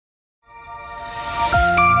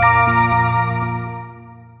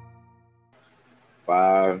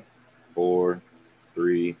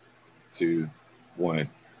2, 1.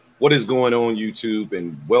 What is going on, YouTube?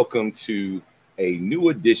 And welcome to a new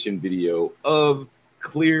edition video of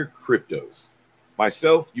ClearCryptos.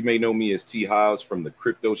 Myself, you may know me as T. Hobbs from the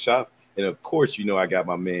Crypto Shop. And of course, you know I got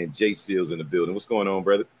my man Jay Seals in the building. What's going on,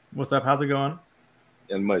 brother? What's up? How's it going?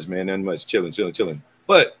 Nothing much, man. Nothing much. Chilling.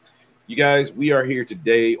 But you guys, we are here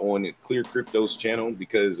today on ClearCryptos channel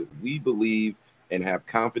because we believe and have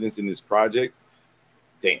confidence in this project.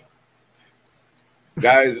 Damn.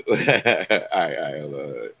 Guys, all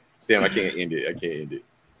right. Damn, I can't end it.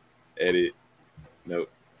 Edit. Nope.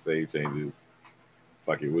 Save changes.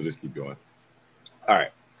 Fuck it. We'll just keep going. All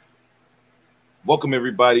right. Welcome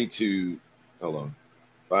everybody to, hold on.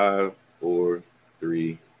 5, 4,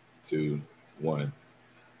 3, 2, 1.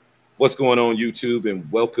 What's going on, YouTube? And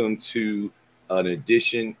welcome to an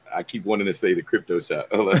edition. I keep wanting to say the Crypto Shop.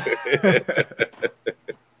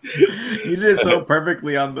 You did it so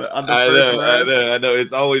perfectly on the first round. I know.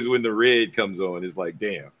 It's always when the red comes on. It's like,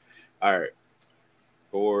 damn. All right.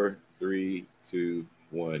 4, 3, 2,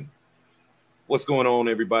 1. What's going on,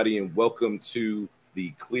 everybody? And welcome to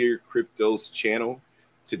the ClearCryptos channel.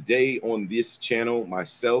 Today on this channel,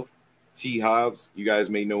 myself, T. Hobbs, you guys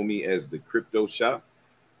may know me as the Crypto Shop.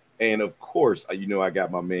 And of course, you know, I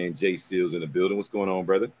got my man Jay Seals in the building. What's going on,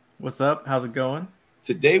 brother? What's up? How's it going?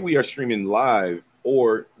 Today we are streaming live,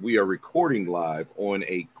 or we are recording live on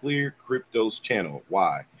a ClearCryptos channel.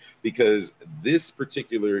 Why? Because this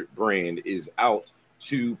particular brand is out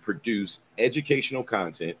to produce educational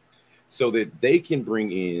content so that they can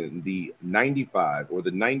bring in the 95 or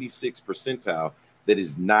the 96 percentile that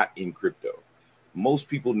is not in crypto. Most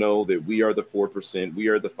people know that we are the 4%, we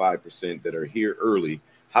are the 5% that are here early.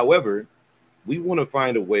 However, we want to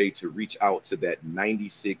find a way to reach out to that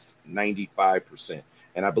 96, 95%.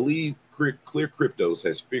 And I believe ClearCryptos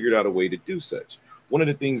has figured out a way to do such. One of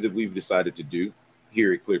the things that we've decided to do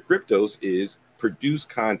here at ClearCryptos is produce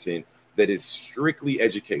content that is strictly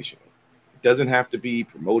educational. It doesn't have to be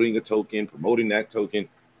promoting a token, promoting that token.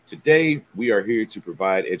 Today, we are here to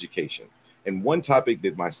provide education. And one topic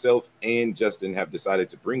that myself and Justin have decided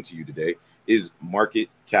to bring to you today is market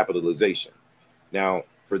capitalization. Now,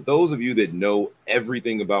 for those of you that know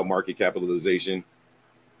everything about market capitalization,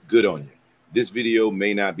 good on you. This video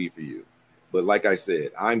may not be for you. But like I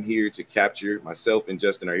said, I'm here to capture, myself and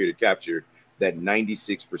Justin are here to capture that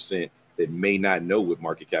 96% that may not know what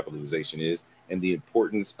market capitalization is and the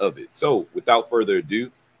importance of it. So without further ado,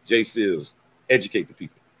 Jay Seals, educate the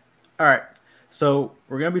people. All right. So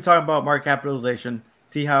we're going to be talking about market capitalization.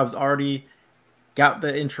 T. Hobbs already got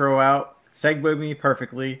the intro out, segued me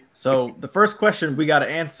perfectly. So the first question we got to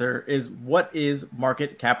answer is, what is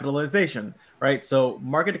market capitalization, right? So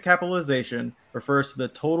market capitalization refers to the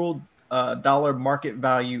total dollar market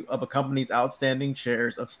value of a company's outstanding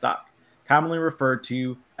shares of stock, commonly referred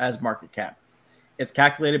to as market cap. It's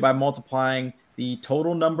calculated by multiplying the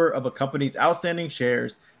total number of a company's outstanding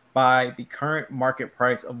shares by the current market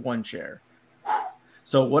price of one share.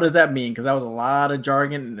 So what does that mean? Because that was a lot of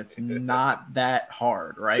jargon and it's not that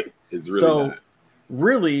hard, right? It's really not.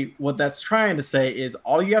 Really what that's trying to say is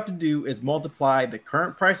all you have to do is multiply the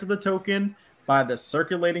current price of the token by the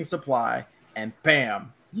circulating supply, and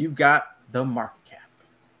bam, you've got the market cap.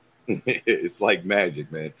 It's like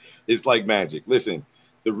magic, man. It's like magic. Listen,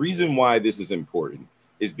 the reason why this is important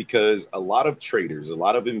is because a lot of traders, a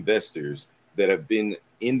lot of investors that have been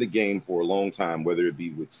in the game for a long time, whether it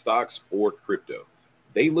be with stocks or crypto,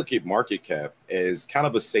 they look at market cap as kind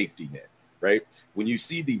of a safety net, right? When you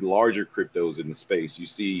see the larger cryptos in the space, you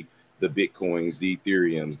see the Bitcoins, the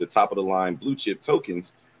Ethereums, the top of the line blue chip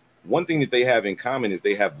tokens. One thing that they have in common is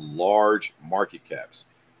they have large market caps.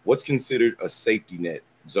 What's considered a safety net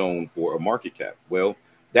zone for a market cap? Well,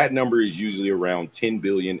 that number is usually around 10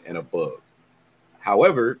 billion and above.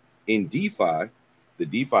 However, in DeFi, the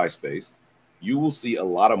DeFi space, you will see a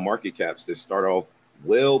lot of market caps that start off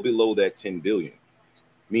well below that 10 billion,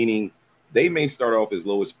 meaning they may start off as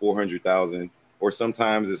low as 400,000 or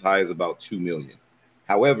sometimes as high as about 2 million.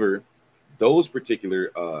 However, those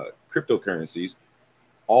particular cryptocurrencies,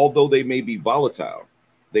 although they may be volatile,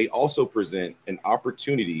 they also present an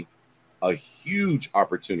opportunity, a huge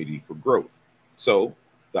opportunity for growth. So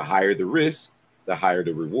the higher the risk, the higher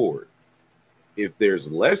the reward. If there's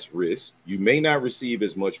less risk, you may not receive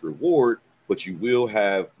as much reward, but you will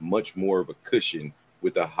have much more of a cushion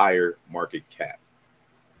with a higher market cap.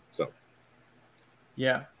 So,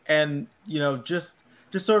 yeah. And, you know, just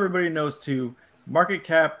so everybody knows too, market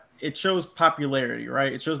cap, it shows popularity,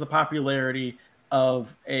 right? It shows the popularity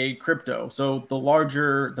of a crypto. So the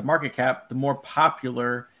larger the market cap, the more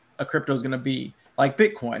popular a crypto is going to be. Like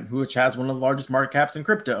Bitcoin, which has one of the largest market caps in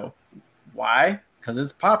crypto. Why? because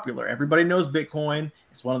it's popular. Everybody knows Bitcoin.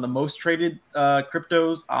 It's one of the most traded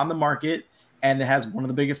cryptos on the market, and it has one of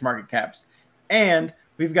the biggest market caps. And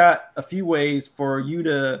we've got a few ways for you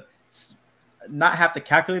to not have to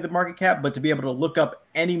calculate the market cap, but to be able to look up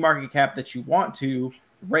any market cap that you want to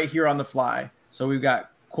right here on the fly. So we've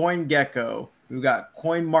got CoinGecko, we've got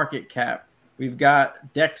CoinMarketCap, we've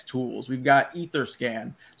got Dex Tools, we've got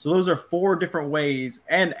EtherScan. So those are 4 different ways,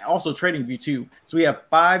 and also TradingView too. So we have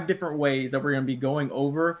 5 different ways that we're going to be going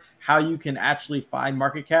over how you can actually find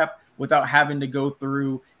market cap without having to go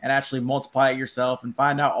through and actually multiply it yourself and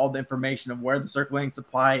find out all the information of where the circulating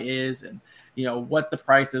supply is and what the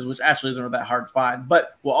price is, which actually isn't that hard to find.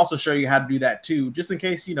 But we'll also show you how to do that too, just in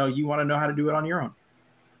case you want to know how to do it on your own.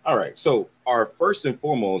 All right. So our first and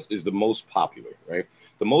foremost is the most popular, right?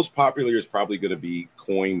 The most popular is probably going to be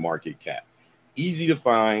CoinMarketCap. Easy to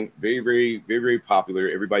find, very, very, very, very popular.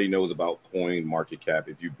 Everybody knows about CoinMarketCap.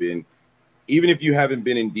 Even if you haven't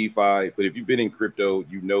been in DeFi, but if you've been in crypto,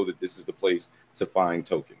 you know that this is the place to find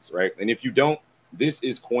tokens, right? And if you don't, this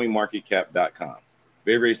is coinmarketcap.com.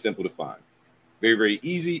 Very, very simple to find. Very, very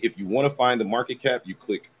easy. If you want to find the market cap, you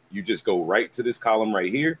just go right to this column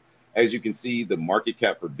right here. As you can see, the market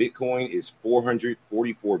cap for Bitcoin is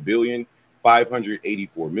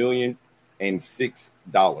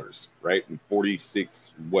 $444,584,006, right? And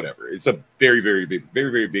 46, whatever. It's a very, very big, very,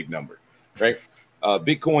 very big number, right?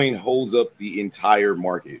 Bitcoin holds up the entire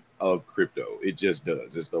market of crypto. It just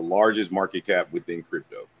does. It's the largest market cap within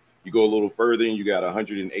crypto. You go a little further and you got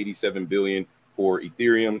 187 billion for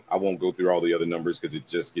Ethereum. I won't go through all the other numbers because it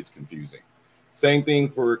just gets confusing. Same thing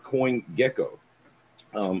for CoinGecko.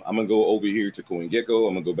 I'm going to go over here to CoinGecko.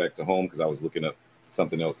 I'm going to go back to home because I was looking up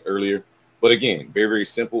something else earlier. But again, very, very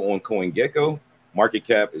simple on CoinGecko. Market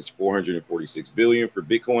cap is 446 billion for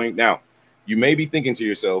Bitcoin. Now, you may be thinking to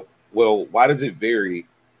yourself, well, why does it vary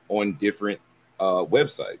on different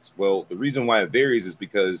websites? Well, the reason why it varies is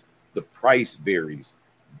because the price varies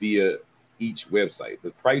via each website.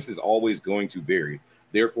 The price is always going to vary.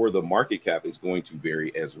 Therefore, the market cap is going to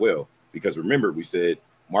vary as well. Because remember, we said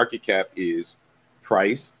market cap is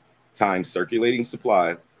price times circulating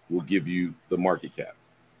supply will give you the market cap.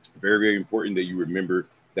 Very, very important that you remember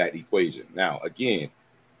that equation. Now, again,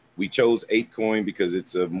 we chose ApeCoin because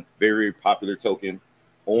it's a very popular token.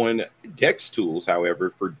 On Dex Tools,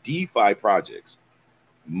 however, for DeFi projects,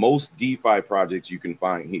 most DeFi projects you can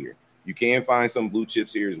find here. You can find some blue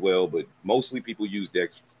chips here as well, but mostly people use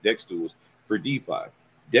Dex Tools for DeFi.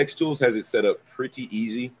 Dex Tools has it set up pretty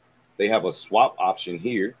easy. They have a swap option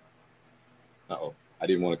here. Uh-oh, I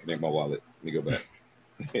didn't want to connect my wallet. Let me go back.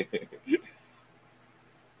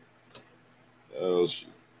 Oh, shoot.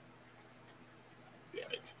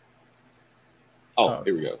 Damn it. Oh,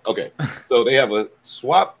 here we go. Okay, so they have a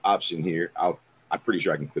swap option here. I'm pretty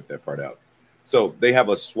sure I can clip that part out. So they have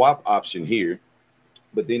a swap option here,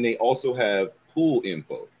 but then they also have pool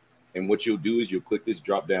info. And what you'll do is you'll click this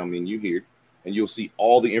drop down menu here, and you'll see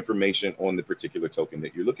all the information on the particular token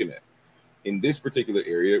that you're looking at. In this particular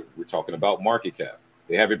area, we're talking about market cap.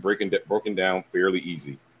 They have it broken down fairly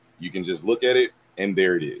easy. You can just look at it, and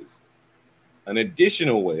there it is. An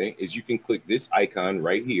additional way is you can click this icon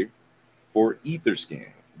right here for EtherScan,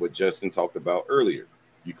 what Justin talked about earlier.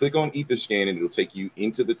 You click on EtherScan, and it'll take you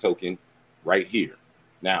into the token right here.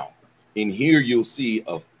 Now, in here, you'll see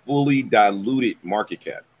a fully diluted market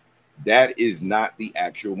cap. That is not the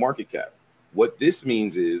actual market cap. What this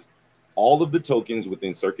means is all of the tokens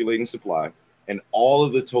within circulating supply and all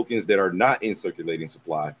of the tokens that are not in circulating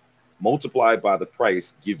supply multiplied by the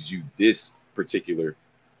price gives you this particular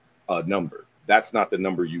number. That's not the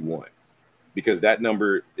number you want, because that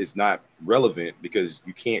number is not relevant because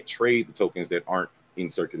you can't trade the tokens that aren't in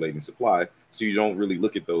circulating supply. So you don't really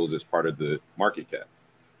look at those as part of the market cap.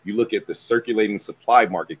 You look at the circulating supply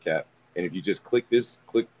market cap. And if you just click this,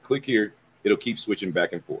 click here, it'll keep switching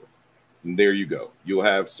back and forth. And there you go. You'll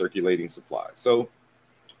have circulating supply. So,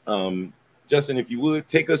 Justin, if you would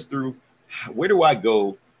take us through, where do I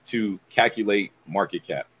go to calculate market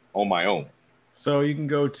cap on my own? So you can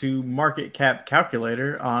go to market cap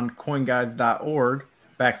calculator on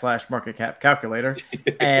coinguides.org/market cap calculator.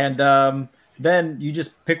 And then you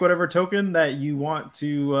just pick whatever token that you want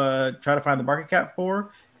to try to find the market cap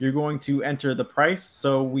for. You're going to enter the price.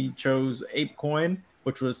 So we chose ApeCoin,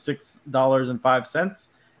 which was $6.05.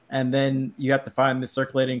 And then you have to find the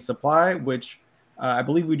circulating supply, which I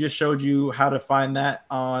believe we just showed you how to find that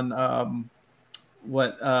on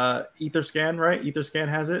EtherScan, right? EtherScan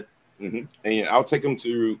has it. Mm-hmm. And I'll take them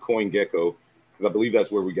to CoinGecko because I believe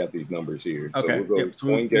that's where we got these numbers here. Okay. So we'll go to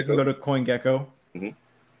CoinGecko. We'll go to CoinGecko. Mm-hmm.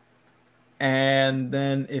 And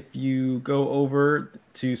then if you go over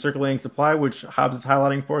to circulating supply, which Hobbs is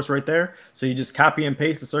highlighting for us right there, so you just copy and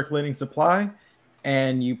paste the circulating supply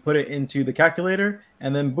and you put it into the calculator,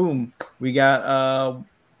 and then boom, we got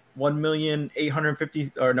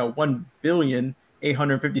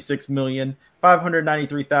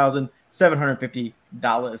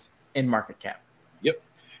 1,856,593,750 in market cap. Yep.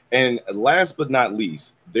 And last but not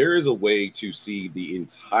least, there is a way to see the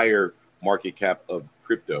entire market cap of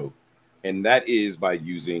crypto, and that is by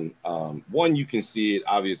using one, you can see it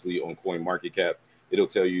obviously on CoinMarketCap. It'll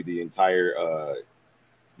tell you the entire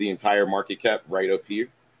market cap right up here.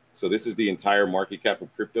 So this is the entire market cap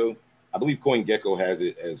of crypto. I believe CoinGecko has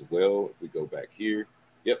it as well. If we go back here,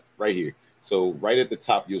 yep, right here. So right at the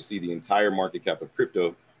top, you'll see the entire market cap of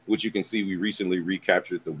crypto, which you can see we recently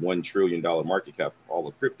recaptured the $1 trillion market cap for all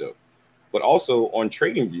of crypto. But also on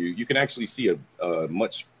TradingView, you can actually see a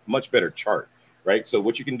much better chart, right? So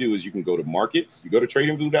what you can do is you can go to markets, you go to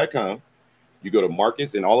tradingview.com, you go to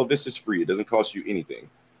markets, and all of this is free. It doesn't cost you anything.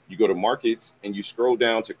 You go to markets and you scroll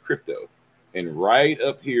down to crypto, and right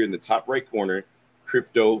up here in the top right corner,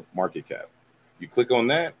 crypto market cap. You click on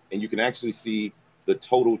that and you can actually see the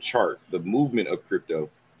total chart, the movement of crypto.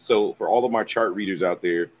 So for all of my chart readers out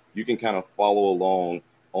there, you can kind of follow along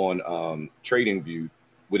on TradingView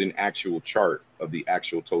with an actual chart of the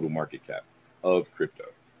actual total market cap of crypto.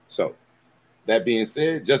 So that being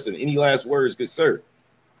said, Justin, any last words, good sir?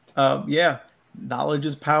 Yeah, knowledge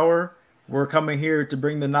is power. We're coming here to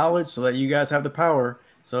bring the knowledge so that you guys have the power.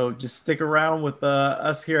 So just stick around with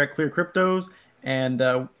us here at ClearCryptos, and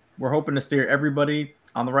we're hoping to steer everybody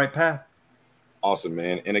on the right path. Awesome,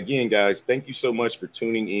 man. And again, guys, thank you so much for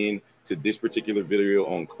tuning in to this particular video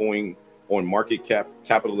on market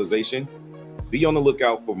capitalization. Be on the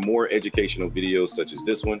lookout for more educational videos such as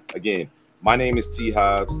this one. Again, my name is T.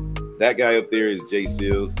 Hobbs. That guy up there is Jay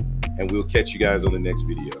Seals, and we'll catch you guys on the next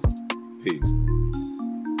video. Peace.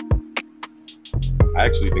 I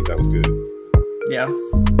actually think that was good. Yeah.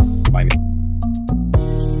 My name.